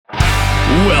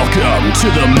Welcome to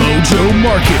the Mojo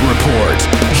Market Report.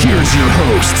 Here's your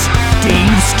hosts,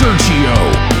 Dave Sturchio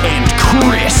and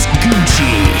Chris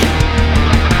Gucci.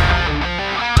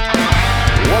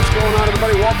 What's going on,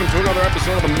 everybody? Welcome to another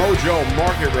episode of the Mojo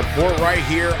Market Report right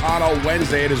here on a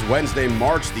Wednesday. It is Wednesday,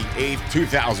 March the 8th,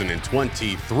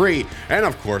 2023. And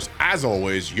of course, as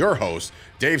always, your host,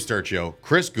 Dave Sturchio,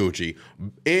 Chris Gucci,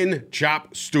 in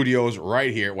Chop Studios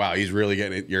right here. Wow, he's really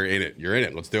getting it. You're in it. You're in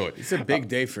it. Let's do it. It's a big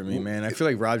day for me, man. I feel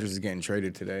like Rodgers is getting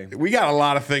traded today. We got a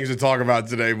lot of things to talk about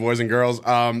today, boys and girls.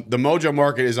 The Mojo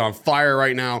Market is on fire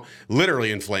right now,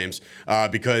 literally in flames,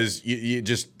 because you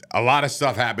just a lot of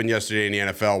stuff happened yesterday in the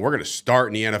NFL. We're going to start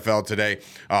in the NFL today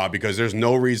because there's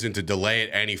no reason to delay it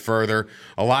any further.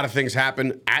 A lot of things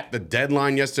happened at the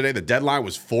deadline yesterday. The deadline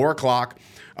was 4 o'clock.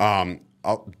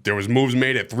 There was moves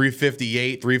made at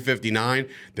 3:58, 3:59.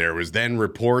 There was then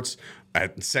reports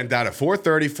sent out at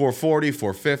 4:30, 4:40,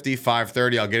 4:50,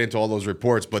 5:30. I'll get into all those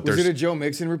reports. But Was it a Joe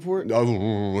Mixon report? Oh,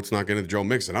 let's not get into Joe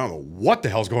Mixon. I don't know what the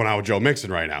hell's going on with Joe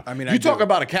Mixon right now. I mean, you talk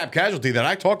about a cap casualty that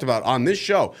I talked about on this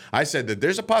show. I said that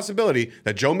there's a possibility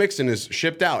that Joe Mixon is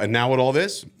shipped out, and now with all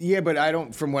this, Yeah, but I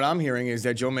don't. From what I'm hearing, is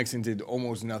that Joe Mixon did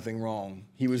almost nothing wrong.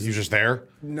 He was just there.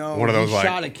 No, one of those he like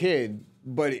shot a kid,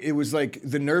 but it was like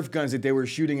the Nerf guns that they were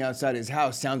shooting outside his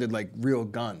house sounded like real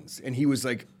guns, and he was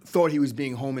like thought he was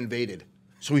being home invaded.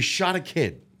 So he shot a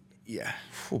kid. Yeah.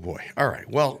 Oh, boy. All right.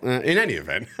 Well, in any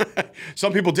event,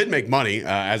 some people did make money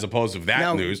as opposed to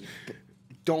that news.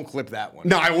 Don't clip that one.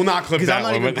 No, I will not clip that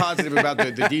one. Because I'm not even positive about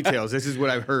the details. This is what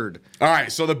I've heard. All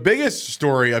right. So the biggest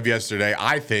story of yesterday,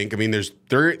 I mean, there's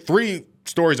three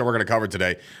stories that we're going to cover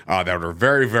today that are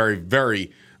very, very,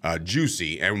 very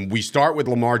juicy. And we start with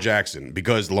Lamar Jackson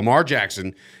because Lamar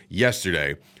Jackson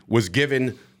yesterday was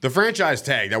given the franchise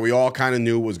tag that we all kind of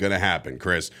knew was going to happen,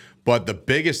 Chris. But the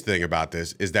biggest thing about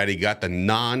this is that he got the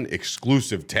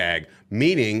non-exclusive tag,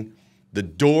 meaning the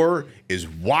door is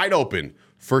wide open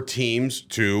for teams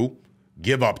to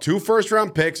give up 2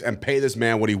 first-round picks and pay this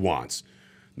man what he wants.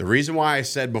 The reason why I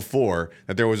said before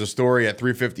that there was a story at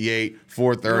 3:58,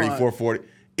 4:30, 4:40,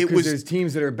 it was there's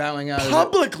teams that are bowing out.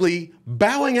 Publicly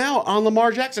bowing out on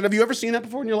Lamar Jackson. Have you ever seen that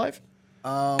before in your life?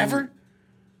 Ever?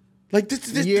 Like this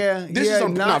is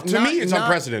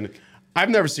unprecedented. I've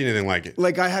never seen anything like it.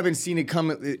 Like, I haven't seen it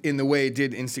come in the way it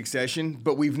did in succession,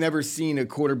 but we've never seen a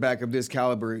quarterback of this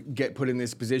caliber get put in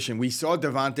this position. We saw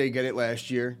Devontae get it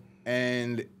last year,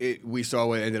 and we saw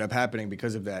what ended up happening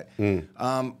because of that.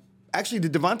 Actually, the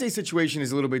Devontae situation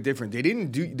is a little bit different. They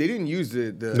didn't use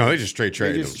the No, they just straight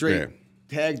traded him. They just straight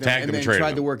tagged them and then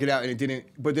tried to work it out, and it didn't.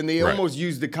 But then they almost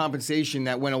used the compensation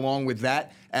that went along with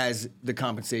that as the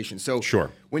compensation. So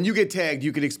when you get tagged,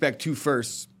 you could expect 2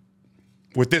 firsts.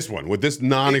 With this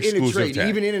non-exclusive in a trade,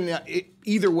 tag.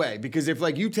 Either way, because if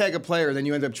like you tag a player, then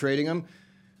you end up trading him,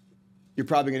 you're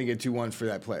probably going to get 2-1s for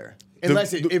that player,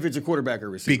 if it's a quarterback or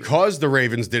receiver. Because the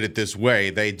Ravens did it this way,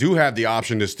 they do have the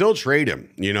option to still trade him.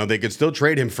 You know, they could still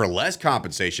trade him for less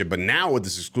compensation, but now with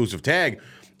this exclusive tag,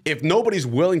 if nobody's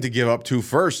willing to give up 2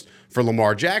 firsts for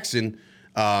Lamar Jackson,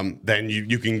 then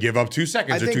you can give up 2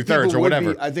 seconds or 2/3 or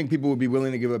whatever. I think people would be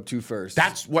willing to give up 2 firsts.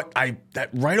 That's what that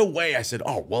right away I said,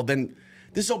 oh, well then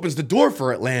this opens the door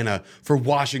for Atlanta, for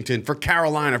Washington, for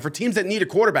Carolina, for teams that need a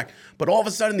quarterback. But all of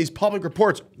a sudden, these public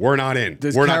reports, we're not in.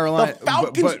 The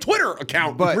Falcons' Twitter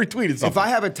account retweeted something.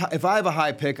 If I have a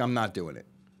high pick, I'm not doing it.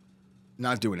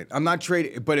 Not doing it. I'm not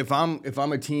trading. But if I'm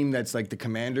a team that's like the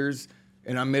Commanders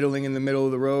and I'm middling in the middle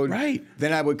of the road,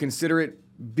 then I would consider it,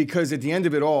 because at the end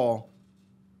of it all,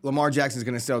 Lamar Jackson's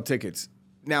going to sell tickets.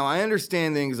 Now, I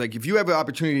understand things like if you have an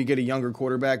opportunity to get a younger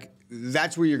quarterback,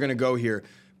 that's where you're going to go here.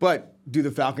 But do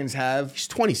the Falcons have? He's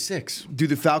 26. Do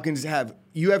the Falcons have?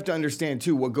 You have to understand,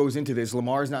 too, what goes into this.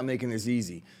 Lamar's not making this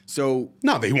easy. So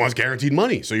no, he wants guaranteed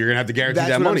money. So you're going to have to guarantee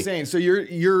that money. That's what I'm saying. So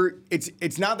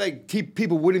it's not like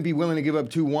people wouldn't be willing to give up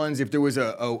 2-1s if there was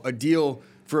a deal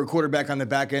for a quarterback on the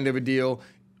back end of a deal,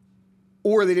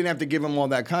 or they didn't have to give him all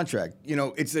that contract. You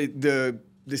know, it's the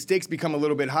stakes become a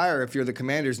little bit higher if you're the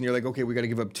Commanders and you're like, okay, we got to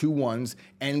give up 2-1s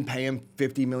and pay him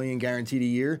 $50 million guaranteed a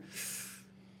year.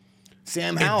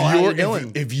 Sam Howell, how you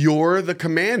doing? If you're the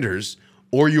Commanders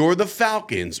or you're the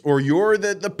Falcons or you're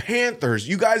the Panthers,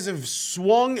 you guys have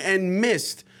swung and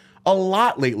missed a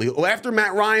lot lately. After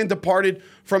Matt Ryan departed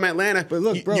from Atlanta, but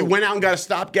look, bro, you went out and got a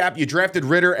stopgap. You drafted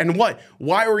Ritter, and what?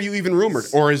 Why were you even rumored?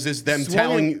 Or is this them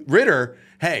telling Ritter,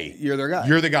 hey, you're their guy.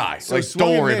 You're the guy. So like,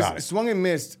 don't worry about it. Swung and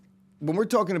missed. When we're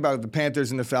talking about the Panthers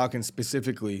and the Falcons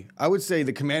specifically, I would say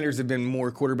the Commanders have been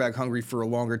more quarterback hungry for a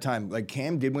longer time. Like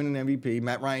Cam did win an MVP,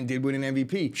 Matt Ryan did win an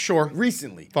MVP. Sure.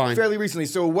 Recently. Fine. Fairly recently.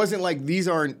 So it wasn't like these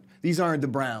aren't the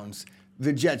Browns,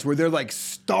 the Jets, where they're like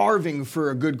starving for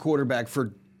a good quarterback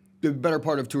for the better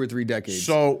part of 2 or 3 decades.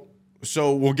 So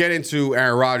we'll get into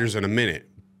Aaron Rodgers in a minute.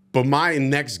 But my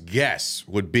next guess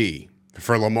would be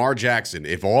for Lamar Jackson,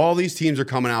 if all these teams are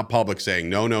coming out public saying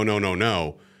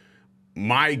no,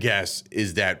 my guess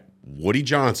is that Woody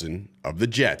Johnson of the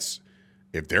Jets,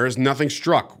 if there is nothing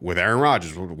struck with Aaron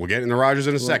Rodgers, we'll get into Rodgers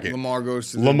in a second. Lamar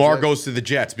goes to the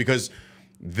Jets because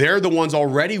they're the ones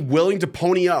already willing to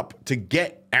pony up to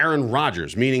get Aaron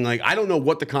Rodgers, meaning like I don't know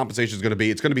what the compensation is going to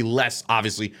be. It's going to be less,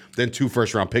 obviously, than 2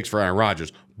 first-round picks for Aaron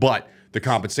Rodgers, but the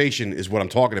compensation is what I'm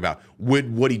talking about.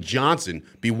 Would Woody Johnson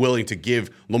be willing to give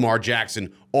Lamar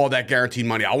Jackson all that guaranteed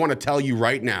money? I want to tell you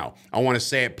right now. I want to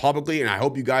say it publicly, and I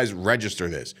hope you guys register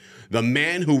this. The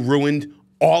man who ruined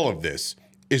all of this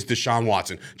is Deshaun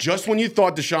Watson. Just when you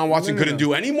thought Deshaun Watson couldn't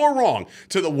do any more wrong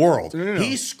to the world,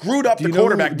 he screwed up the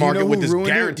quarterback market with this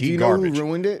guaranteed garbage. Do you know who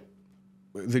ruined it?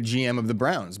 The GM of the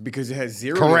Browns, because it has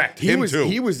zero. Correct. He had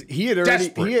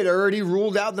already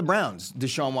ruled out the Browns.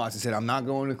 Deshaun Watson said, "I'm not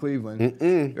going to Cleveland."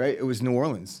 Right? It was New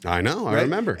Orleans. I know. I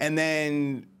remember. And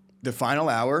then the final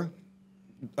hour,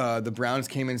 the Browns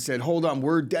came and said, "Hold on,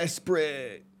 we're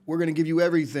desperate. We're going to give you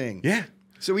everything." Yeah.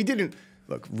 So he didn't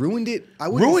ruined it. I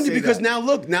wouldn't ruined say it because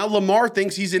that. now Lamar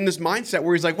thinks he's in this mindset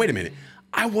where he's like, wait a minute.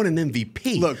 I won an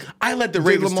MVP. Look, I led the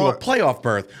Ravens to a playoff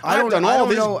berth. I don't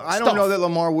know that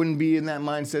Lamar wouldn't be in that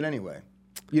mindset anyway.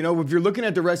 You know, if you're looking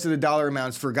at the rest of the dollar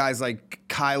amounts for guys like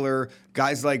Kyler,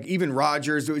 guys like even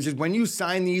Rodgers, it was just when you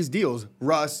sign these deals,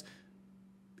 Russ,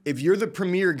 if you're the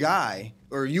premier guy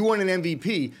or you won an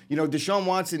MVP, you know, Deshaun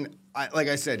Watson, like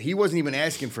I said, he wasn't even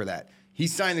asking for that. He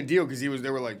signed the deal because they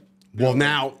were like, well,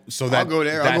 now, so that I'll go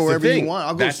there. I'll go wherever you want.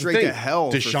 I'll go straight to hell.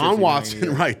 Deshaun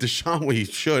Watson, right? Well, he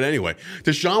should anyway.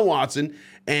 Deshaun Watson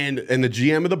and the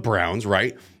GM of the Browns,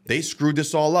 right? They screwed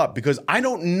this all up because I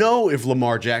don't know if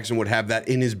Lamar Jackson would have that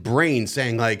in his brain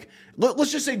saying like,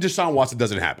 let's just say Deshaun Watson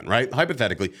doesn't happen, right?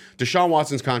 Hypothetically, Deshaun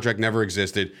Watson's contract never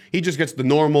existed. He just gets the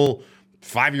normal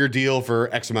 5-year deal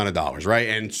for X amount of dollars, right?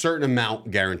 And certain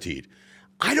amount guaranteed.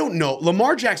 I don't know.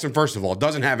 Lamar Jackson, first of all,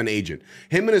 doesn't have an agent.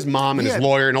 Him and his mom and his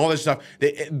lawyer and all this stuff,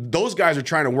 those guys are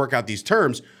trying to work out these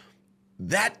terms.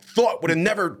 That thought would have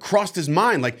never crossed his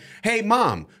mind. Like, hey,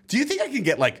 Mom, do you think I can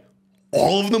get like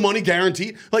all of the money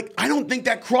guaranteed? Like, I don't think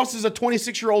that crosses a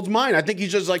 26-year-old's mind. I think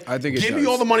he's just like, give me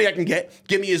all the money I can get.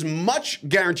 Give me as much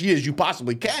guarantee as you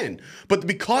possibly can. But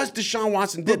because Deshaun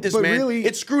Watson did this, man, really,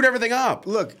 it screwed everything up.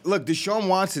 Look, Deshaun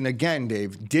Watson, again,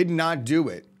 Dave, did not do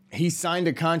it. He signed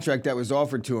a contract that was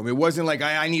offered to him. It wasn't like,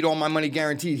 I need all my money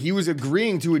guaranteed. He was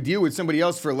agreeing to a deal with somebody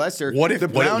else for lesser. What if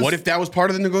that was part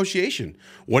of the negotiation?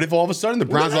 What if all of a sudden the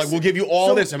Browns are like, we'll give you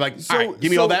all this? I'm like, all right,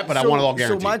 give me all that, but I want it all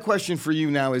guaranteed. So my question for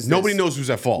you now is nobody knows who's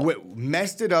at fault. What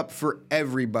messed it up for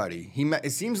everybody?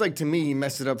 It seems like to me he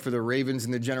messed it up for the Ravens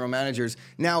and the general managers.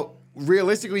 Now,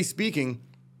 realistically speaking,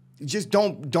 just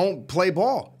don't play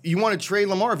ball. You want to trade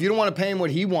Lamar. If you don't want to pay him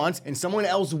what he wants and someone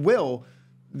else will,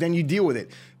 then you deal with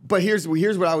it. But here's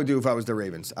what I would do if I was the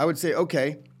Ravens. I would say,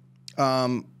 okay,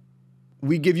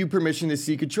 we give you permission to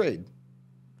seek a trade.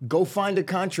 Go find a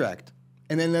contract.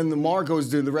 And then Lamar goes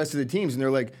to the rest of the teams, and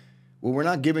they're like, well, we're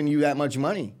not giving you that much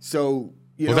money. So,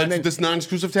 that's what this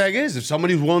non-exclusive tag is. If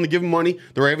somebody's willing to give him money,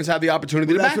 the Ravens have the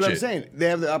opportunity to match it. That's what I'm saying. They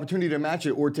have the opportunity to match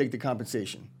it or take the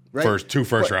compensation. Right? Two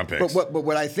first-round picks. But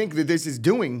what I think that this is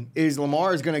doing is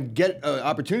Lamar is going to get an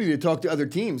opportunity to talk to other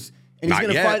teams. And he's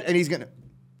going to find, and he's going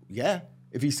to,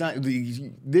 if he signs,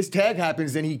 this tag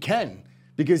happens, then he can.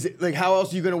 Because, like, how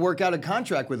else are you going to work out a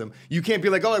contract with him? You can't be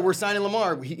like, oh, we're signing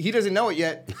Lamar. He doesn't know it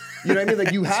yet. You know what I mean?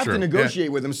 Like, you have to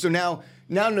negotiate with him. So now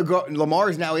Lamar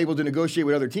is now able to negotiate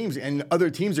with other teams, and other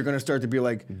teams are going to start to be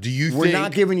like, we're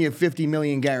not giving you $50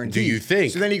 million guarantee. Do you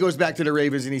think? So then he goes back to the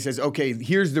Ravens, and he says, okay,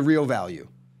 here's the real value.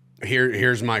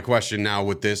 Here's my question now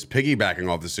with this, piggybacking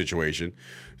off the situation.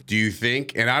 Do you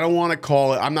think, and I don't want to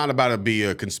call it, I'm not about to be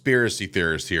a conspiracy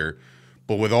theorist here,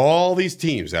 but with all these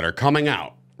teams that are coming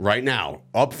out right now,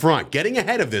 up front, getting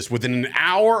ahead of this within an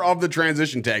hour of the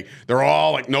transition tag, they're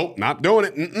all like, nope, not doing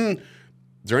it.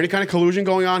 Is there any kind of collusion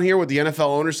going on here with the NFL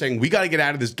owners saying, we got to get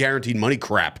out of this guaranteed money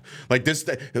crap? Like this,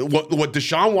 what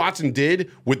Deshaun Watson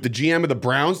did with the GM of the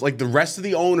Browns, like the rest of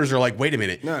the owners are like, wait a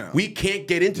minute, we can't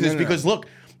get into this because look,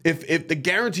 if the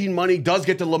guaranteed money does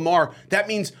get to Lamar, that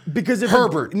means because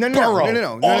Herbert,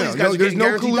 Burrow, all these guys are there's getting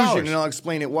no collusion, dollars. and I'll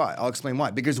explain it why. I'll explain why.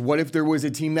 Because what if there was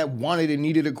a team that wanted and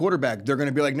needed a quarterback? They're going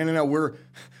to be like, no,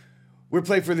 we're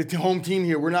playing for the home team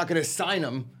here. We're not going to sign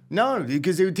him. No,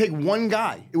 because it would take one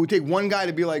guy. It would take one guy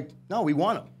to be like, no, we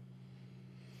want him.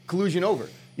 Collusion over.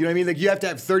 You know what I mean? Like you have to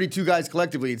have 32 guys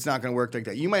collectively. It's not going to work like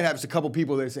that. You might have a couple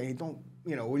people that say, hey, don't.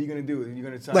 What are you going to do? Are you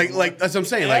going to sign? Like that's what I'm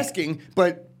saying. Asking,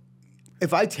 but.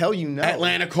 If I tell you no.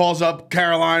 Atlanta calls up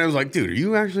Carolina. I was like, dude, are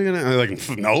you actually going to? I'm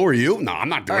like, no, are you? No, I'm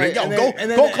not doing it. Yo,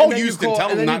 go call Houston.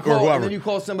 Tell them not or whoever. And then you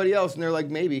call somebody else, and they're like,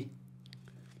 maybe.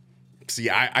 See,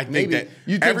 I think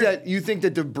that you think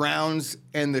that the Browns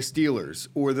and the Steelers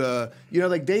or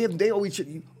they always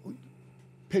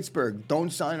Pittsburgh,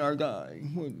 don't sign our guy.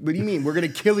 What do you mean? We're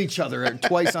going to kill each other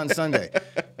twice on Sunday.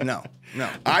 No.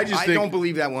 I don't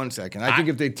believe that 1 second. I think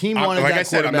if the team wanted like that I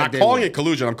said, I'm not calling it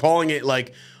collusion. I'm calling it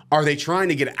like, are they trying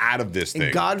to get out of this thing?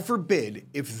 And God forbid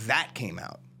if that came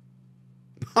out.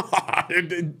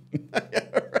 Right.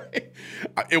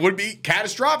 It would be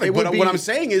catastrophic. But what I'm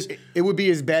saying is, it would be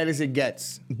as bad as it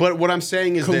gets. But what I'm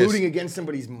saying is colluding against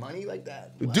somebody's money like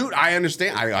that, wow. Dude. I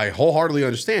understand. I wholeheartedly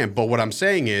understand. But what I'm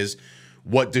saying is,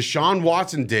 what Deshaun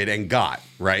Watson did and got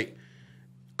right.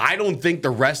 I don't think the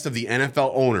rest of the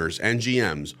NFL owners and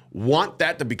GMs want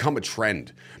that to become a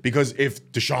trend, because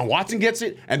if Deshaun Watson gets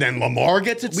it and then Lamar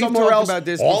gets it somewhere else, about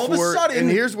this all before, of a sudden, and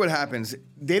here's what happens: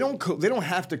 they don't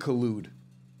have to collude.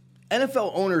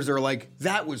 NFL owners are like,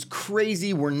 that was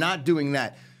crazy. We're not doing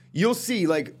that. You'll see,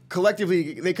 like,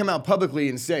 collectively, they come out publicly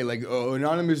and say, like, oh,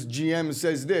 anonymous GM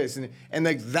says this. And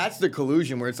like, that's the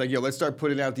collusion where it's like, yo, let's start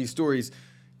putting out these stories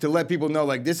to let people know,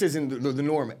 like, this isn't the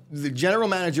norm. The general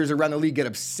managers around the league get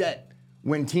upset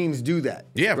when teams do that.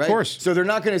 Yeah, right? Of course. So they're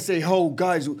not going to say, oh,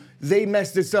 guys, they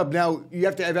messed this up. Now you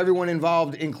have to have everyone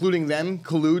involved, including them,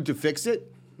 collude to fix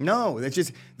it. No, that's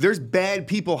just, there's bad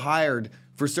people hired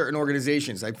for certain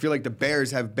organizations. I feel like the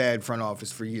Bears have bad front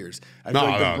office for years. They're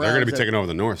going to be taking over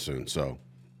the North soon, so.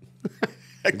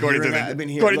 According to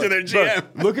their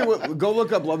GM. Go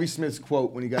look up Lovie Smith's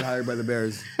quote when he got hired by the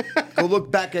Bears. Go look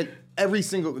back at every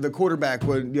single, the quarterback,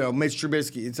 Mitch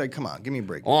Trubisky. It's like, come on, give me a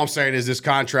break. All I'm saying is this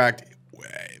contract,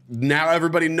 now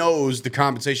everybody knows the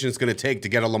compensation it's going to take to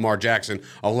get a Lamar Jackson.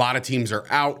 A lot of teams are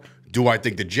out. Do I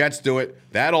think the Jets do it?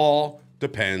 That all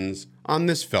depends on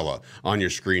this fella on your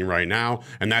screen right now,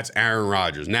 and that's Aaron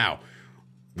Rodgers. Now,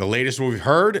 the latest we've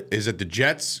heard is that the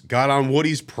Jets got on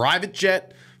Woody's private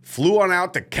jet, flew on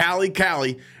out to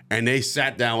Cali, and they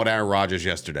sat down with Aaron Rodgers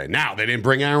yesterday. Now, they didn't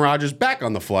bring Aaron Rodgers back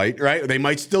on the flight, right? They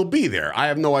might still be there. I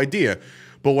have no idea.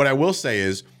 But what I will say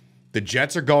is the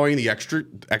Jets are going the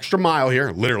extra mile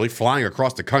here, literally flying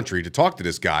across the country to talk to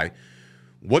this guy.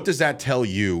 What does that tell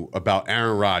you about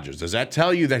Aaron Rodgers? Does that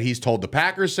tell you that he's told the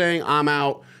Packers saying, I'm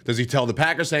out? Does he tell the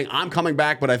Packers saying, I'm coming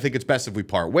back, but I think it's best if we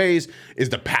part ways?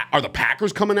 Are the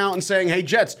Packers coming out and saying, hey,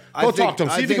 Jets, go talk to him,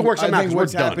 see if you can work something out? I think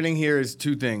what's happening here is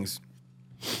two things.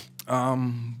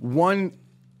 One,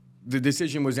 the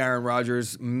decision was Aaron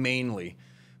Rodgers mainly.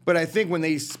 But I think when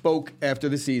they spoke after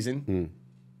the season,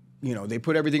 they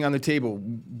put everything on the table,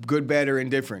 good, bad, or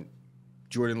indifferent.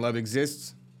 Jordan Love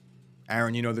exists.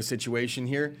 Aaron, you know the situation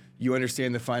here. You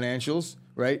understand the financials,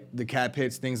 right? The cap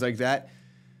hits, things like that.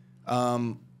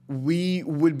 We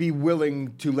would be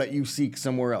willing to let you seek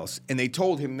somewhere else. And they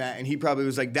told him that, and he probably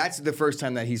was like, that's the first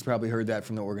time that he's probably heard that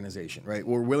from the organization, right?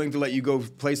 We're willing to let you go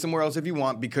play somewhere else if you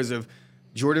want because of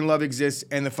Jordan Love exists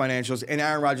and the financials. And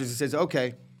Aaron Rodgers says,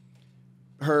 okay,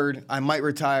 heard, I might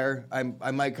retire,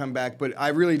 I might come back, but I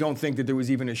really don't think that there was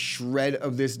even a shred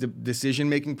of this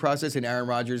decision-making process in Aaron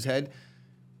Rodgers' head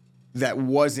that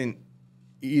wasn't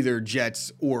either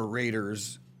Jets or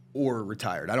Raiders or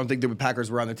retired. I don't think the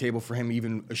Packers were on the table for him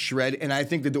even a shred, and I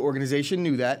think that the organization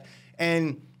knew that.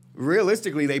 And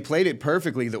realistically, they played it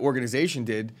perfectly, the organization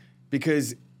did,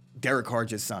 because Derek Carr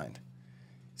just signed.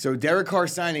 So Derek Carr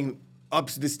signing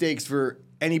ups the stakes for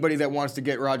anybody that wants to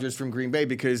get Rodgers from Green Bay,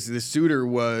 because the suitor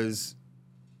was,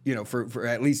 for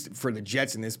at least for the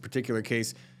Jets in this particular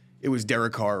case, it was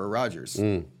Derek Carr or Rodgers.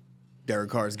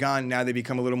 Derek Carr is gone. Now they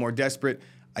become a little more desperate.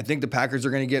 I think the Packers are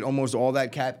going to get almost all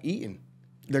that cap eaten.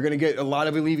 They're going to get a lot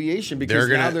of alleviation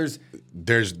because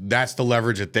that's the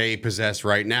leverage that they possess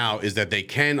right now, is that they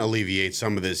can alleviate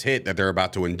some of this hit that they're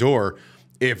about to endure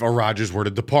if a Rodgers were to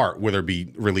depart, whether it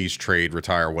be release, trade,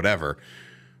 retire, whatever.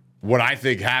 What I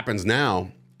think happens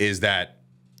now is that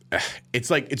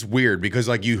it's weird because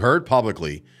like you heard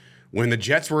publicly when the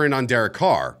Jets were in on Derek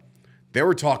Carr, they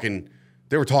were talking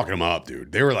him up,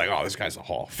 dude. They were like, "Oh, this guy's a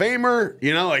Hall of Famer.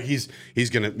 Like he's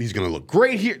gonna look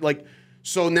great here." Like,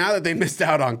 so now that they missed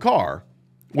out on Carr,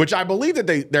 which I believe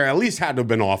that there at least had to have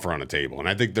been an offer on the table, and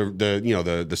I think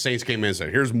the Saints came in and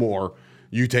said, "Here's more.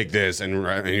 You take this," and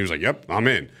he was like, "Yep, I'm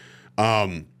in."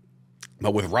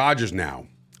 But with Rodgers now,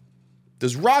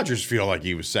 does Rodgers feel like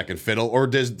he was second fiddle, or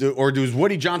does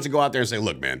Woody Johnson go out there and say,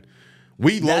 "Look, man,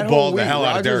 we lowballed the hell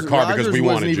out of Derek Carr because we wanted you"?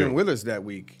 Rodgers wasn't even with us that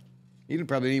week. He didn't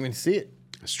probably even see it.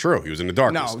 It's true. He was in the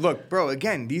darkness. No, look, bro,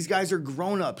 again, these guys are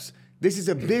grown-ups. This is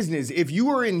a business. If you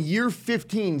are in year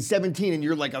 15, 17, and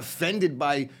you're like offended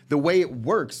by the way it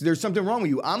works, there's something wrong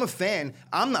with you. I'm a fan.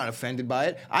 I'm not offended by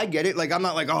it. I get it. Like, I'm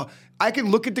not like, oh, I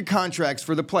can look at the contracts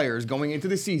for the players going into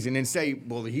the season and say,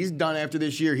 well, he's done after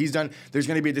this year. He's done. There's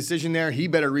going to be a decision there. He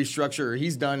better restructure, or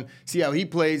he's done. See how he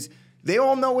plays. They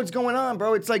all know what's going on,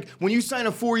 bro. It's like when you sign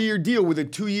a 4-year deal with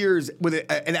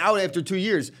an out after 2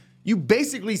 years, you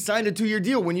basically signed a 2-year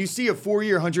deal when you see a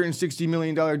 4-year, $160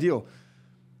 million deal.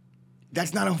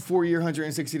 That's not a 4-year,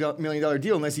 $160 million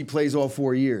deal unless he plays all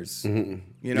 4 years. Mm-hmm.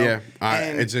 You know? Yeah,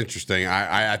 it's interesting.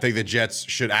 I think the Jets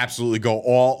should absolutely go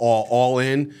all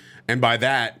in, and by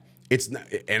that, it's not,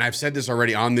 and I've said this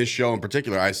already on this show in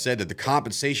particular. I said that the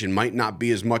compensation might not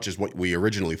be as much as what we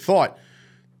originally thought.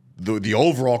 The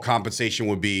overall compensation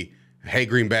would be, hey,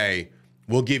 Green Bay,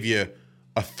 we'll give you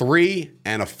a 3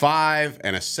 and a 5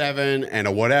 and a 7 and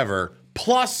a whatever,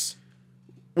 plus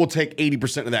we'll take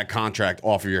 80% of that contract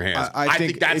off of your hands. I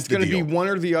think that's it's going to be one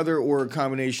or the other, or a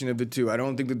combination of the two. I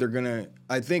don't think that they're going to.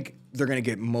 I think they're going to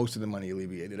get most of the money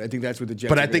alleviated. I think that's what the Jets.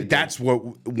 But I think that's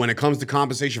what, when it comes to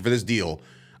compensation for this deal,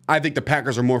 I think the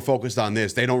Packers are more focused on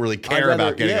this. They don't really care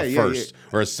about getting a first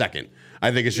or a second.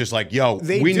 I think it's just like, yo,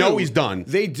 we know he's done.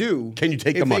 They do. Can you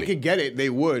take the money? If they could get it, they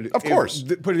would. Of course.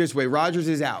 Put it this way: Rodgers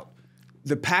is out.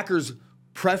 The Packers'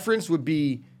 preference would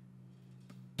be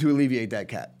to alleviate that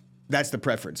cap. That's the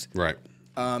preference. Right.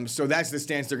 So that's the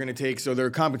stance they're going to take. So their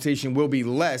compensation will be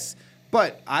less,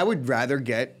 but I would rather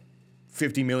get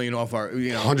 $50 million off our,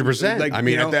 100%. Like, I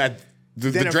mean,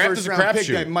 the draft is a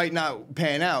crapshoot. That might not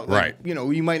pan out. Right.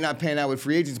 You might not pan out with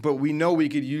free agents, but we know we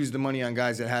could use the money on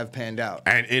guys that have panned out.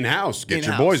 And in-house, get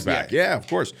your boys back. Yeah, of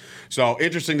course. So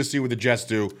interesting to see what the Jets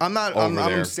do.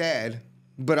 I'm sad,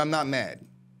 but I'm not mad.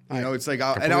 It's like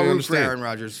I'll root for Aaron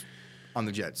Rodgers on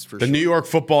the Jets for sure. The New York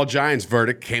Football Giants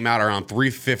verdict came out around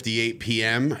 3:58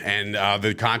 p.m. and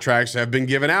the contracts have been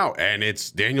given out. And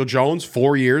it's Daniel Jones,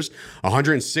 4 years,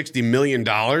 $160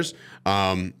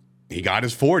 million. He got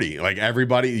his 40. Like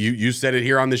everybody, you said it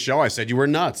here on the show. I said you were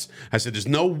nuts. I said there's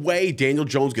no way Daniel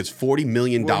Jones gets $40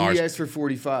 million. Well, he asked for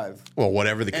 45. Well,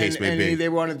 whatever the case may be. They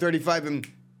wanted 35 and.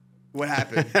 What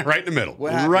happened? Right in the middle.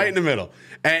 What happened? Right in the middle.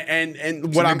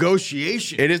 And what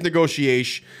negotiation. It is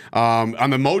negotiation. On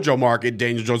the Mojo Market,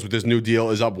 Daniel Jones with this new deal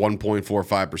is up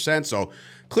 1.45%. So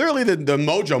clearly the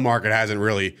Mojo Market hasn't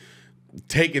really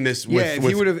taken this with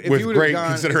great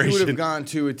consideration. If he would have gone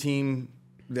to a team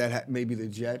that had maybe the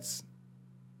Jets,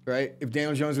 right? If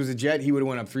Daniel Jones was a Jet, he would have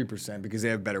went up 3% because they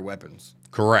have better weapons.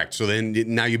 Correct. So then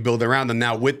now you build around them.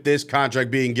 Now with this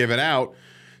contract being given out,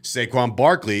 Saquon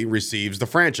Barkley receives the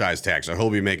franchise tag, so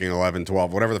he'll be making 11,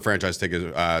 12, whatever the franchise tag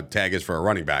is for a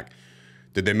running back.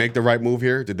 Did they make the right move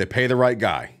here? Did they pay the right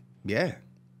guy? Yeah.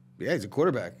 Yeah, he's a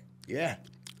quarterback. Yeah.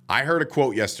 I heard a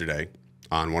quote yesterday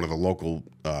on one of the local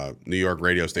New York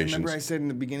radio stations. Remember I said in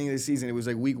the beginning of the season, it was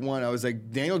like week 1, I was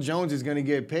like, Daniel Jones is going to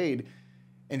get paid,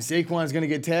 and Saquon's going to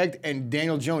get tagged, and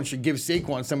Daniel Jones should give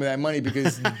Saquon some of that money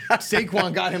because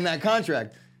Saquon got him that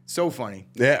contract. So funny.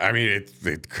 Yeah, I mean,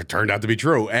 it turned out to be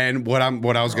true. And what I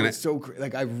was going to... It's so...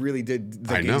 Like, I really did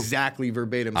exactly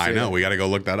verbatim say I know. That. We got to go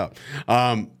look that up.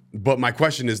 But my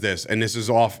question is this, and this is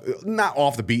not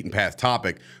off the beaten path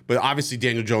topic, but obviously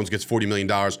Daniel Jones gets $40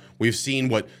 million. We've seen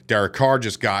what Derek Carr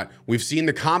just got. We've seen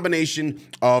the combination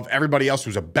of everybody else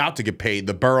who's about to get paid,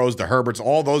 the Burrows, the Herberts,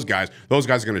 all those guys. Those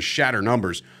guys are going to shatter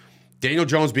numbers. Daniel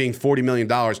Jones being $40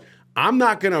 million... I'm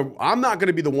not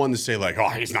gonna be the one to say like, oh,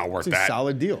 he's not worth that. It's a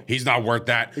solid deal. He's not worth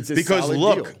that. It's a because solid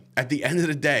look, deal. At the end of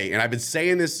the day, and I've been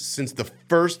saying this since the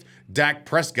first Dak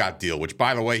Prescott deal, which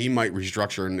by the way, he might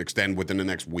restructure and extend within the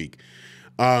next week.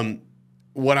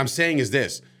 What I'm saying is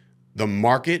this: the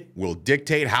market will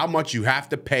dictate how much you have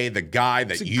to pay the guy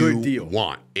that you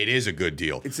want. It is a good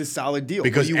deal. It's a solid deal.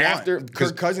 Because after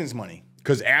Kirk Cousins money.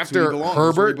 Because after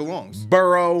Herbert,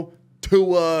 Burrow,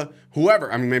 Tua,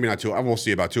 whoever, I mean, maybe not Tua, I won't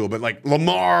see about Tua, but like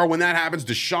Lamar, when that happens,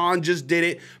 Deshaun just did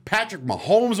it. Patrick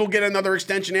Mahomes will get another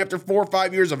extension after 4 or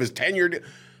 5 years of his tenure.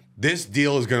 This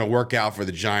deal is going to work out for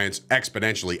the Giants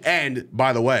exponentially. And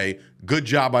by the way, good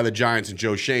job by the Giants and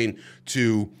Joe Shane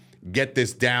to get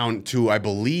this down to, I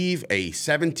believe, a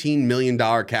 $17 million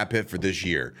cap hit for this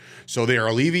year. So they are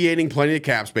alleviating plenty of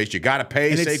cap space. You got to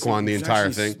pay Saquon the entire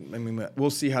thing. I mean,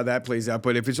 we'll see how that plays out.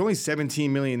 But if it's only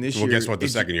 $17 million this year, well, guess what the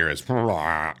second year is?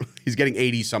 He's getting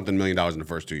 $80-something million in the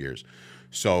first 2 years.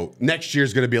 So next year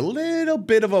is going to be a little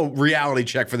bit of a reality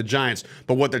check for the Giants.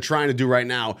 But what they're trying to do right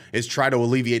now is try to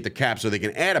alleviate the cap so they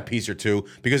can add a piece or two.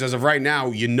 Because as of right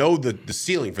now, you know the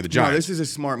ceiling for the Giants. No, this is a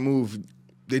smart move.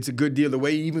 It's a good deal. The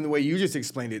way you just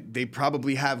explained it, they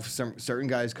probably have some certain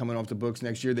guys coming off the books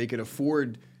next year. They could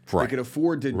afford Right. They could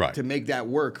afford Right. to make that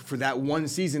work for that one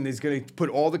season. That's going to put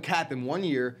all the cap in 1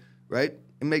 year, right?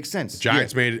 It makes sense.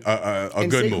 Giants made a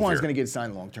good move here. Saquon's going to get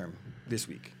signed long term this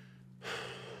week.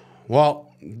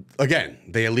 Well, again,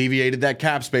 they alleviated that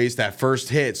cap space, that first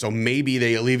hit, so maybe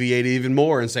they alleviate it even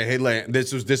more and say, "Hey,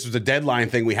 this was a deadline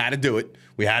thing. We had to do it.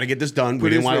 We had to get this done. We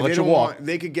didn't want to let you walk."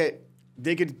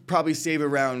 They could probably save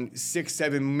around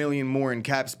 6-7 million more in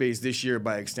cap space this year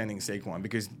by extending Saquon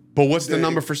because. But what's the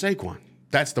number for Saquon?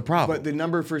 That's the problem. But the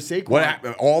number for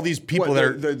Saquon, all these people that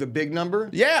are the big number.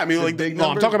 Yeah, I mean, the like big no, I'm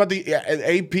number? talking about the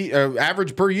AP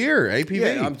average per year, APV.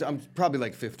 Yeah, I'm probably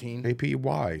like 15.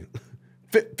 APY,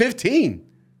 15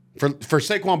 for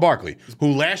Saquon Barkley,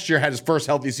 who last year had his first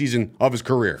healthy season of his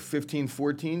career. 15,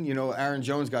 14. You know, Aaron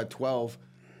Jones got 12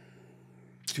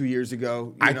 2 years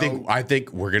ago. I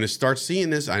think we're going to start seeing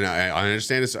this. I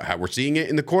understand this. We're seeing it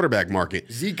in the quarterback market.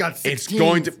 Zeke got 16. It's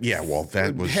going to. Yeah, well,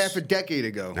 that was half a decade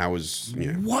ago. That was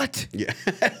What? Yeah.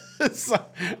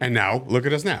 And now look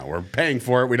at us now. We're paying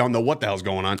for it. We don't know what the hell's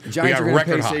going on. Giants we are got going to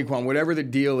record pay high. Saquon. Whatever the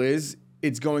deal is,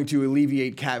 it's going to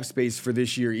alleviate cap space for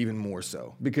this year even more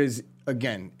so. Because,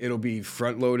 again, it'll be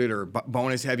front-loaded or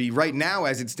bonus heavy. Right now,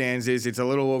 as it stands, it's a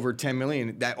little over $10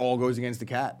 million. That all goes against the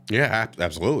cap. Yeah,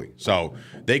 absolutely. So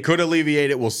they could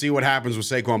alleviate it. We'll see what happens with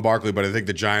Saquon Barkley, but I think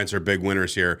the Giants are big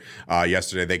winners here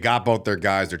yesterday. They got both their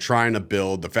guys. They're trying to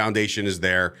build. The foundation is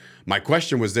there. My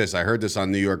question was this. I heard this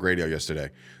on New York radio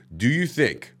yesterday. Do you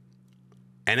think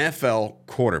NFL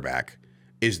quarterback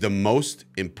is the most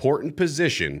important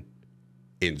position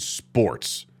in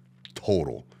sports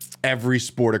total? Every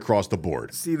sport across the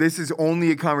board. See, this is only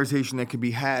a conversation that could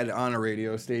be had on a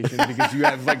radio station because you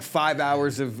have like 5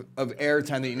 hours of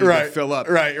airtime that you need to fill up.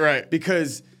 Right.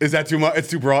 Because Is that too much? It's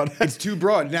too broad? it's too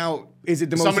broad. Now, is it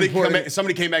the most important?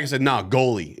 Somebody came back and said, nah,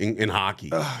 goalie in hockey.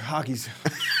 Hockey's.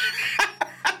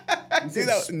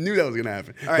 Knew that was going to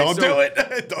happen. Right, Don't so- do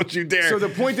it. Don't you dare. So the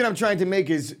point that I'm trying to make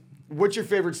is, what's your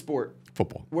favorite sport?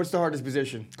 Football. What's the hardest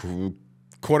position?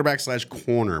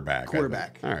 Quarterback/cornerback.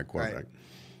 Quarterback. All right, quarterback.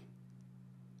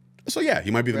 So yeah, he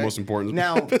might be the most important.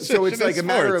 Now, so it's position like in a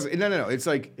matter sports. of no. It's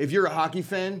like if you're a hockey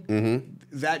fan,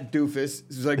 that doofus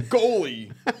is like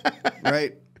goalie,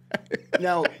 right?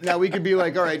 Now we could be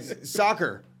like, all right,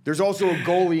 soccer. There's also a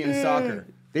goalie in soccer.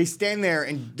 They stand there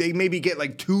and they maybe get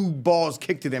like 2 balls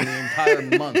kicked to them the entire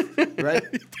month, right?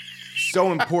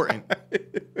 So important.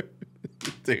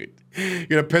 Dude, you're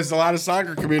gonna piss a lot of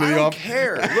soccer community I don't off.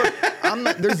 care. Look, I'm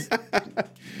not.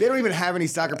 They don't even have any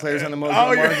soccer players on the Mojo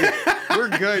Oh, yeah. Market. We're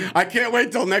good. I can't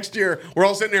wait till next year. We're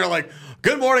all sitting there like,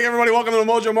 good morning, everybody. Welcome to the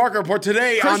Mojo Market Report.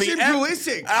 Today Christian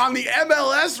Pulisic. on the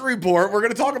MLS report, we're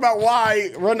going to talk about why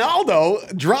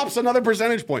Ronaldo drops another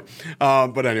percentage point.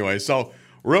 But anyway, so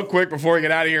real quick before we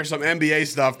get out of here, some NBA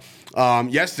stuff.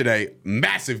 Yesterday,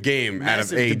 massive game out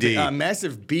of AD.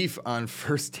 Massive beef on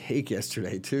First Take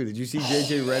yesterday too. Did you see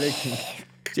JJ Redick?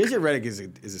 JJ Redick is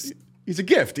a He's a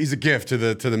gift. He's a gift to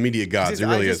the media gods. He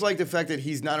really I just is. like the fact that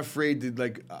he's not afraid to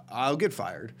like. I'll get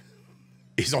fired.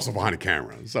 He's also behind a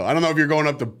camera, so I don't know if you're going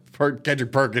up to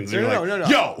Kendrick Perkins. And No.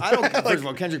 Yo, I don't. First of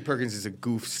all, Kendrick Perkins is a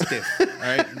goof stiff. All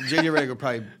right, JJ Redick will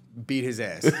probably beat his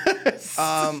ass.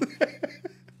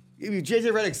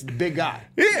 JJ Redick's a big guy.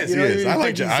 He is. I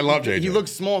love JJ. He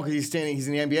looks small because he's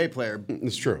an NBA player.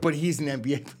 It's true. But he's an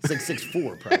NBA. He's like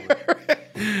 6'4", probably.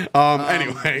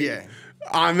 Anyway, yeah.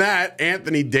 On that,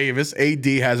 Anthony Davis, AD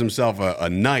has himself a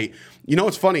night. You know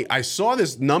what's funny? I saw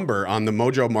this number on the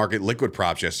Mojo Market liquid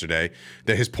props yesterday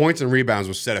that his points and rebounds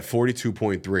was set at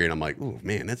 42.3, and I'm like, oh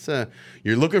man, that's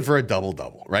you're looking for a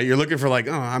double-double, right? You're looking for like,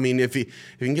 oh, I mean, if he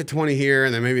can get 20 here,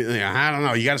 and then maybe I don't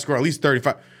know, you got to score at least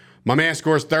 35. My man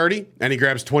scores 30, and he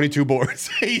grabs 22 boards.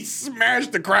 He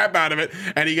smashed the crap out of it,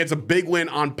 and he gets a big win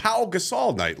on Pau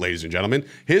Gasol night, ladies and gentlemen.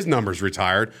 His number's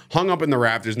retired, hung up in the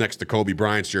rafters next to Kobe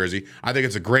Bryant's jersey. I think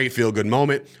it's a great feel-good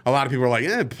moment. A lot of people are like,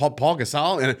 Paul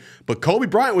Gasol. But Kobe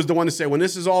Bryant was the one to say, when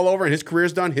this is all over and his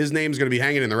career's done, his name's going to be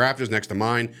hanging in the rafters next to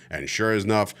mine. And sure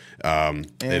enough,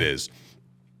 it is.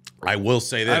 I will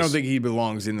say this. I don't think he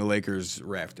belongs in the Lakers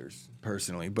rafters,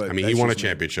 personally. But I mean, he won a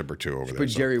championship or two over there. Put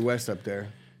Jerry West up there.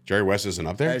 Jerry West isn't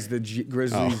up there? As the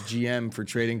Grizzlies GM for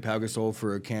trading Pau Gasol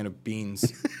for a can of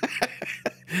beans.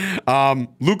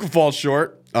 Luka falls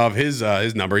short of his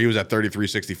number. He was at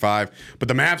 33.65, but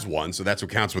the Mavs won, so that's what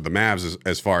counts with the Mavs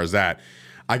as far as that.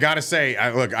 I got to say,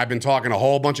 look, I've been talking a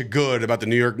whole bunch of good about the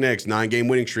New York Knicks, 9-game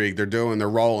winning streak. They're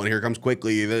rolling. Here comes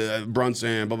quickly,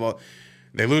 Brunson, blah, blah.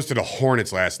 They lose to the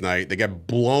Hornets last night. They get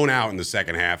blown out in the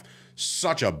second half.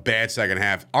 Such a bad second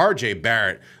half. R.J.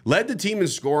 Barrett led the team in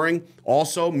scoring,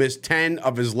 also missed 10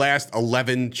 of his last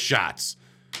 11 shots.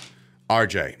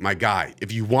 RJ, my guy,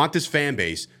 if you want this fan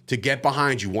base to get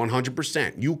behind you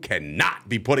 100%, you cannot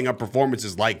be putting up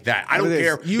performances like that. I don't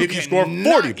care if you score 40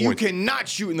 points. You cannot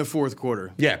shoot in the fourth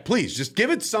quarter. Yeah, please, just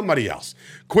give it to somebody else.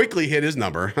 Quickly hit his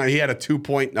number. He had a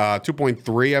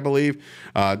 2.3, I believe.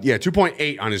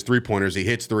 2.8 on his three-pointers. He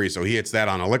hits 3, so he hits that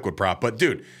on a liquid prop. But,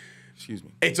 dude, excuse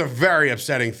me, it's a very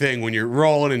upsetting thing when you're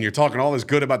rolling and you're talking all this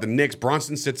good about the Knicks.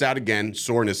 Brunson sits out again,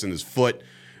 soreness in his foot.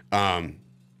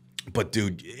 But,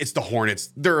 dude, it's the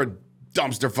Hornets. They're a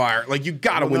dumpster fire. Like, you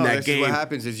got to win that game. What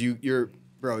happens is you're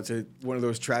bro, it's one of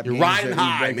those trap games. You're riding that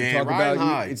high, like man. Talk Riding about.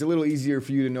 high. It's a little easier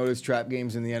for you to notice trap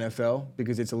games in the NFL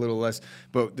because it's a little less.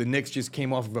 But the Knicks just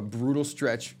came off of a brutal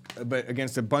stretch, but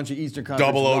against a bunch of Eastern Conference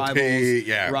Double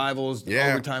OT, rivals,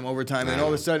 overtime, and all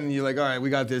of a sudden you're like, all right, we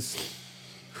got this.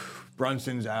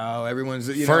 Brunson's out. Everyone's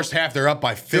first half. They're up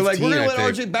by 15. They're like, we're gonna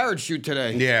let RJ Barrett shoot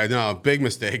today. Yeah, no, big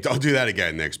mistake. Don't do that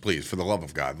again, Knicks, please, for the love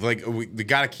of God. Like we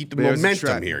got to keep the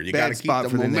momentum here. You got to keep the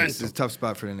momentum. It's a tough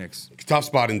spot for the Knicks. Tough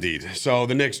spot indeed. So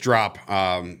the Knicks drop,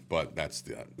 but that's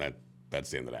the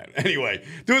end of that. Anyway,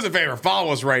 do us a favor.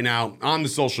 Follow us right now on the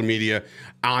social media,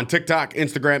 on TikTok,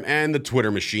 Instagram, and the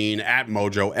Twitter machine at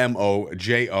Mojo,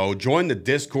 M-O-J-O. Join the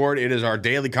Discord. It is our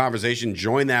daily conversation.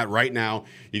 Join that right now.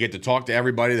 You get to talk to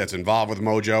everybody that's involved with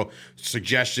Mojo.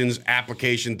 Suggestions,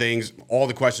 application things, all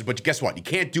the questions. But guess what? You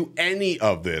can't do any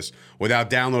of this without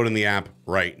downloading the app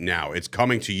right now. It's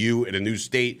coming to you in a new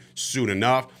state soon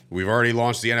enough. We've already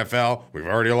launched the NFL. We've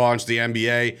already launched the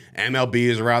NBA. MLB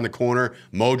is around the corner.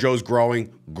 Mojo's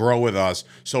growing. Grow with us.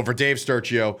 So for Dave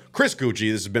Sturchio, Chris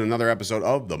Gucci, this has been another episode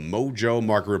of the Mojo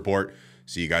Market Report.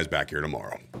 See you guys back here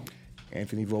tomorrow.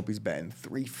 Anthony Volpe's batting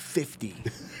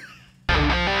 .350.